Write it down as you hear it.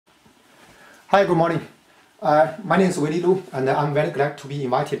Hi, good morning. My name is Willy Lu, and I'm very glad to be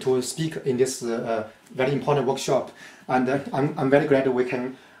invited to speak in this very important workshop. And I'm very glad we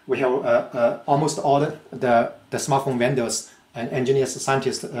have almost all the smartphone vendors and engineers,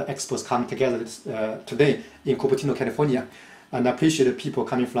 scientists, experts come together today in Cupertino, California. And I appreciate the people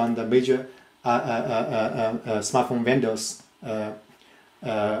coming from the major smartphone vendors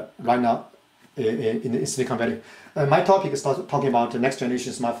right now in Silicon Valley. My topic is talking about the next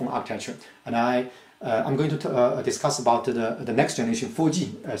generation smartphone architecture, and I'm going to discuss about the next generation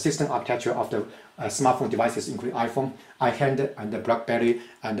 4G system architecture of the smartphone devices, including iPhone, iHand, and the BlackBerry,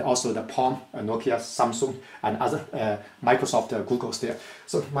 and also the Palm, Nokia, Samsung, and other Microsoft, Google's there.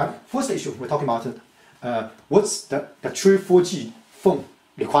 So my first issue, we're talking about what's the true 4G phone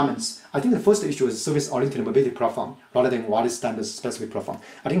requirements. I think the first issue is service-oriented mobility platform rather than wireless standards specific platform.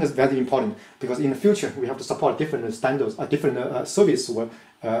 I think it's very important because in the future we have to support different standards, different service or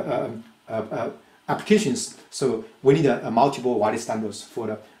applications. So we need multiple wireless standards for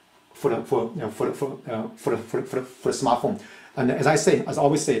the smartphone. And as I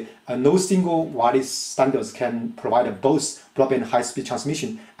always say, no single wireless standards can provide both broadband high-speed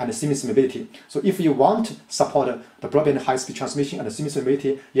transmission and seamless mobility. So if you want to support the broadband high-speed transmission and the seamless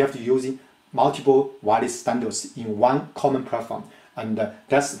mobility, you have to use multiple wireless standards in one common platform. And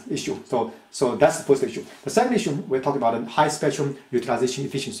that's the issue. So that's the first issue. The second issue, we're talking about high spectrum utilization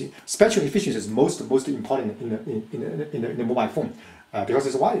efficiency. Spectrum efficiency is most important in the mobile phone. Because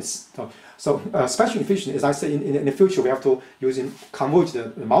it's wireless. So spectrum efficiency, as I say, in the future we have to converge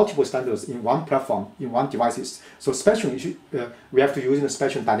the multiple standards in one platform, in one devices. So spectrum, we have to use the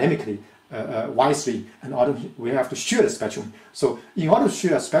spectrum dynamically, wisely, and we have to share the spectrum. So in order to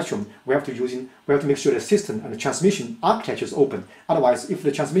share the spectrum, we have to make sure the system and the transmission architecture is open. Otherwise, if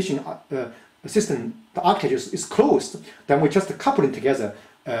the transmission system, the architecture is closed, then we just couple it together.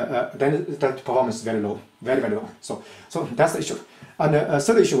 Then the performance is very low, very low. So that's the issue. And the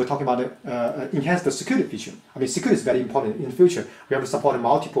third issue, we're talking about enhance the security feature. I mean, security is very important in the future. We have to support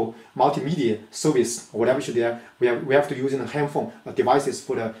multiple multimedia service, or whatever should there. We have to use in the handphone devices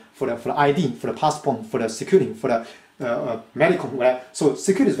for the ID, for the passport, for the security, for the medical. Whatever. So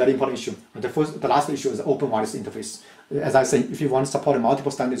security is a very important issue. The last issue is the open wireless interface. As I say, if you want to support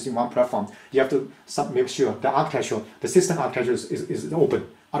multiple standards in one platform, you have to make sure the architecture, the system architecture is open.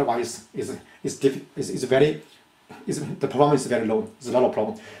 Otherwise, the performance is very low. It's a lot of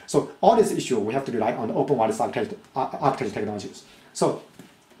problem. So all this issue, we have to rely on the open wireless architecture technologies. So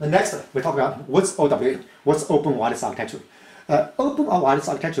the next, we talk about what's OWA, what's open wireless architecture. Open wireless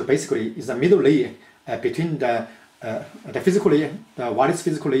architecture basically is a middle layer between the physical layer, the wireless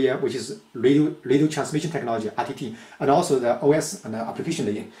physical layer, which is radio transmission technology, RTT, and also the OS and the application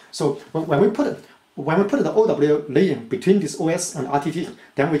layer. So when we put the OWA layer between this OS and RTT,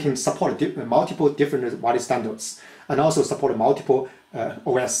 then we can support multiple different wireless standards and also support multiple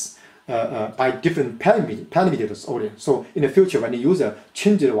OS by different parameters only. So in the future, when the user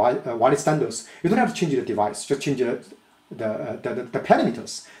changes the wireless standards, you don't have to change the device, just change the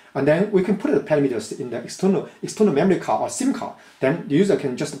parameters. And then we can put the parameters in the external memory card or SIM card. Then the user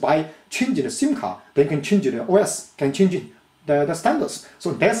can just by changing the SIM card, they can change the OS, can change the standards.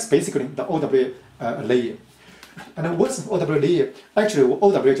 So that's basically the OWA layer. And then what's OWA layer? Actually,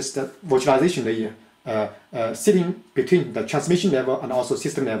 OWA is just the virtualization layer sitting between the transmission level and also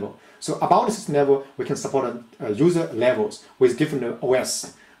system level. So above the system level, we can support user levels with different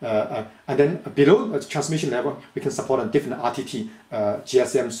OS. And then below the transmission level, we can support different RTT,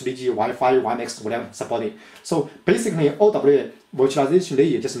 GSM, 3G, Wi-Fi, 1X, whatever supported. So basically, OWA virtualization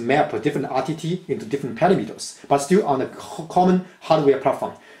layer just map different RTT into different parameters, but still on a common hardware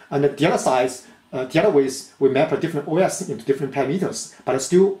platform. And the other side, the other ways we map a different OS into different parameters, but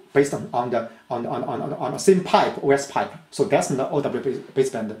still based on the same pipe, OS pipe. So that's the OWA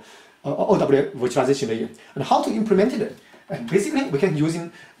baseband, OWA virtualization layer. And how to implement it? And basically, we can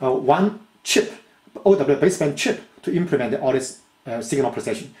using one chip, OWA baseband chip, to implement all this signal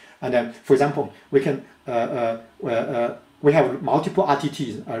processing. And then, for example, we can we have multiple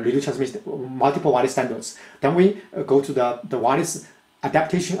RTTs, radio transmission, multiple wireless standards. Then we go to the wireless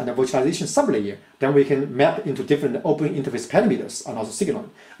adaptation and the virtualization sublayer. Then we can map into different open interface parameters and also signal.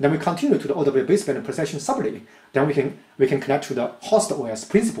 Then we continue to the OWA baseband processing sublayer. Then we can connect to the host OS,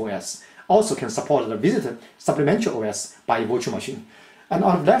 principal OS. Also can support the visitor supplementary OS by virtual machine. And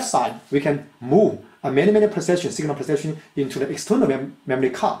on the left side, we can move a many procession, signal procession into the external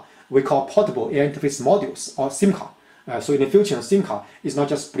memory card. We call portable air interface modules or SIM card. So in the future, SIM card is not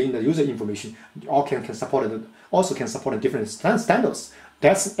just bring the user information, also can support different standards.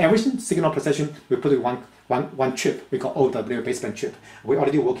 That's every signal procession we put in one one chip we call OWA baseband chip. We're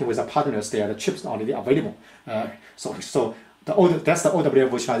already working with the partners there. The chips are already available. So that's the OWA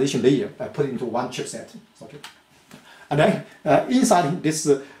virtualization layer put into one chipset. Okay. And then inside this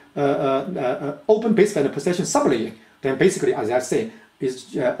open baseband procession sublayer, then basically, as I say,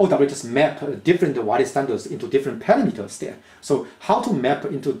 is OWA just map different wireless standards into different parameters there. So how to map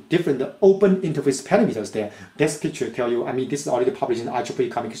into different open interface parameters there? This picture tell you, I mean, this is already published in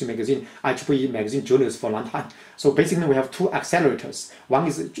IEEE Communication Magazine, IEEE Magazine journals for a long time. So basically we have two accelerators. One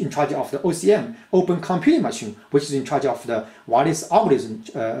is in charge of the OCM, Open Computing Machine, which is in charge of the wireless algorithm,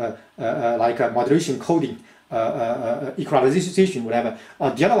 like modulation, coding, equalization, whatever.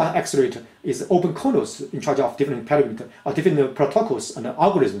 The other one accelerator is open kernels in charge of different parameters, or different protocols and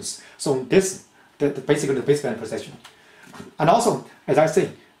algorithms. So this, basically the baseband procession. And also, as I say,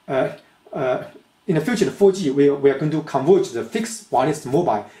 in the future, the 4G, we are going to converge the fixed wireless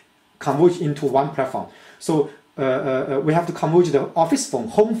mobile, converge into one platform. So we have to converge the office phone,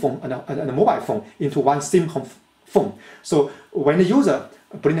 home phone, and the mobile phone into one SIM home phone. So when the user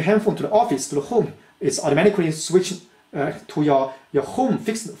bring the handphone to the office, to the home, it's automatically switched to your home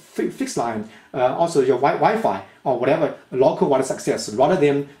fixed line, also your Wi-Fi or whatever local wireless access, rather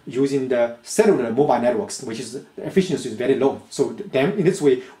than using the cellular mobile networks, which is the efficiency is very low. So then in this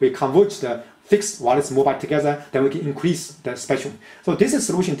way, we converge the fixed wireless mobile together, then we can increase the spectrum. So this is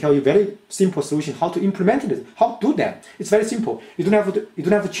solution tell you very simple solution how to implement it, how to do that. It's very simple. You don't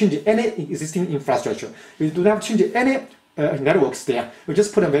have to change any existing infrastructure. You don't have to change any networks there. You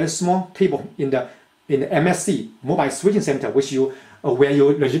just put a very small table in the MSC mobile switching center, which where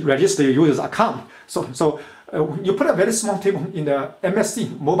you register your user's account. So you put a very small table in the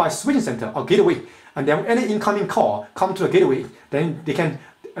MSC mobile switching center or gateway, and then any incoming call come to the gateway, then they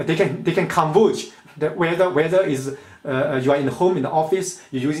can converge that whether is you are in the home, in the office,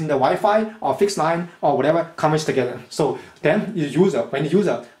 you're using the Wi-Fi or fixed line or whatever, converge together. So then when the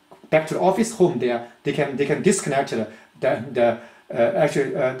user back to the office home there, they can disconnect they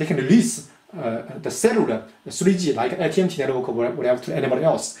can release the cellular 3G like AT&T network or whatever to anybody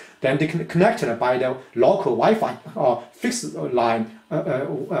else. Then they can connect by the local Wi-Fi or fixed line,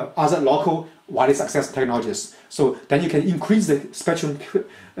 other local wireless access technologies. So then you can increase the spectrum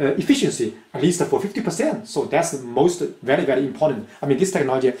efficiency at least for 50%. So that's the most very, very important. I mean, this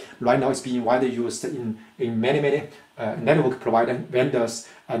technology right now is being widely used in many network provider vendors,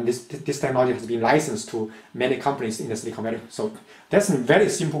 and this technology has been licensed to many companies in the Silicon Valley. So that's a very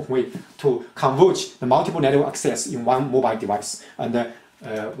simple way to converge the multiple network access in one mobile device. And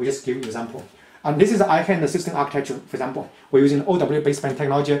we just give an example. And this is the iHand system architecture. For example, we're using OWA baseband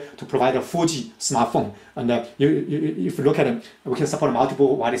technology to provide a 4G smartphone. And if you look at it, we can support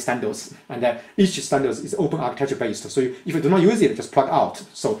multiple wireless standards. And each standard is open architecture based. So if you do not use it, just plug out.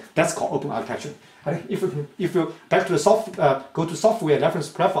 So that's called open architecture. And if you back to the go to software reference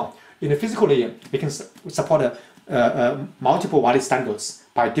platform, in the physical layer, we can support multiple wireless standards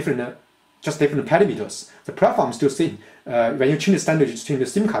by different parameters. The platform is still same. When you change the standard, you change the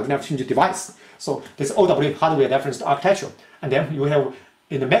SIM card, you don't have to change the device. So this OWA hardware reference architecture. And then you have,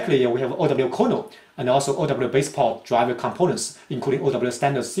 in the Mac layer, we have OWA kernel and also OWA baseport driver components, including OWA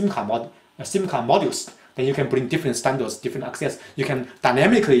standard SIM card modules. Then you can bring different standards, different access. You can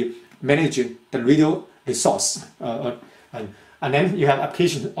dynamically manage the radio resource. And then you have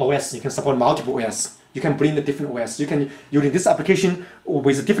application OS. You can support multiple OS. You can bring the different OS. You can, using this application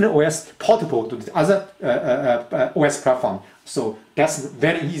with a different OS, portable to the other OS platform. So that's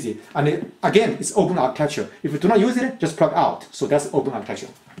very easy. And again, it's open architecture. If you do not use it, just plug out. So that's open architecture.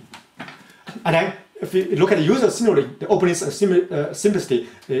 And then if you look at the user scenario, the openness and simplicity,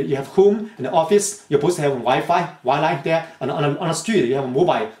 you have home and the office, you both have Wi-Fi, wireline there, and on the street, you have a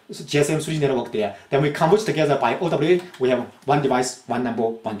mobile GSM 3G network there. Then we converge together by OWA, we have one device, one number,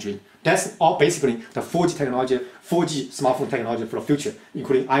 one dream. That's all basically the 4G technology, 4G smartphone technology for the future,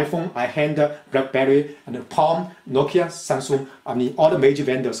 including iPhone, iHand, BlackBerry, and Palm, Nokia, Samsung. I mean, all the major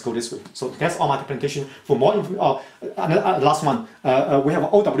vendors go this way. So that's all my presentation. For more information, last one, we have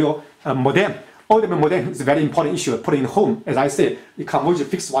OWA modem. OWA modem is a very important issue. Put in home, as I said, you converge the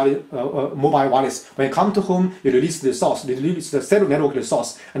fixed wireless, mobile wireless. When you come to home, you release the source, you release the cellular network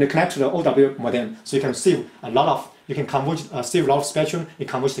resource, and you connect to the OWA modem. So you can save a lot of. You can converge, save a lot of spectrum, and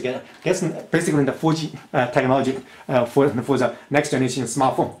converge together. That's basically the 4G technology for the next generation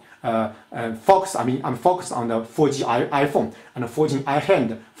smartphone. I'm focused on the 4G iPhone and the 4G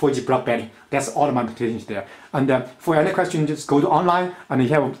iHand, 4G BlackBerry. That's all my presentations there. And for any question, just go to online and you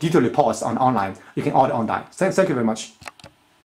have detailed reports on online. You can order online. Thank you very much.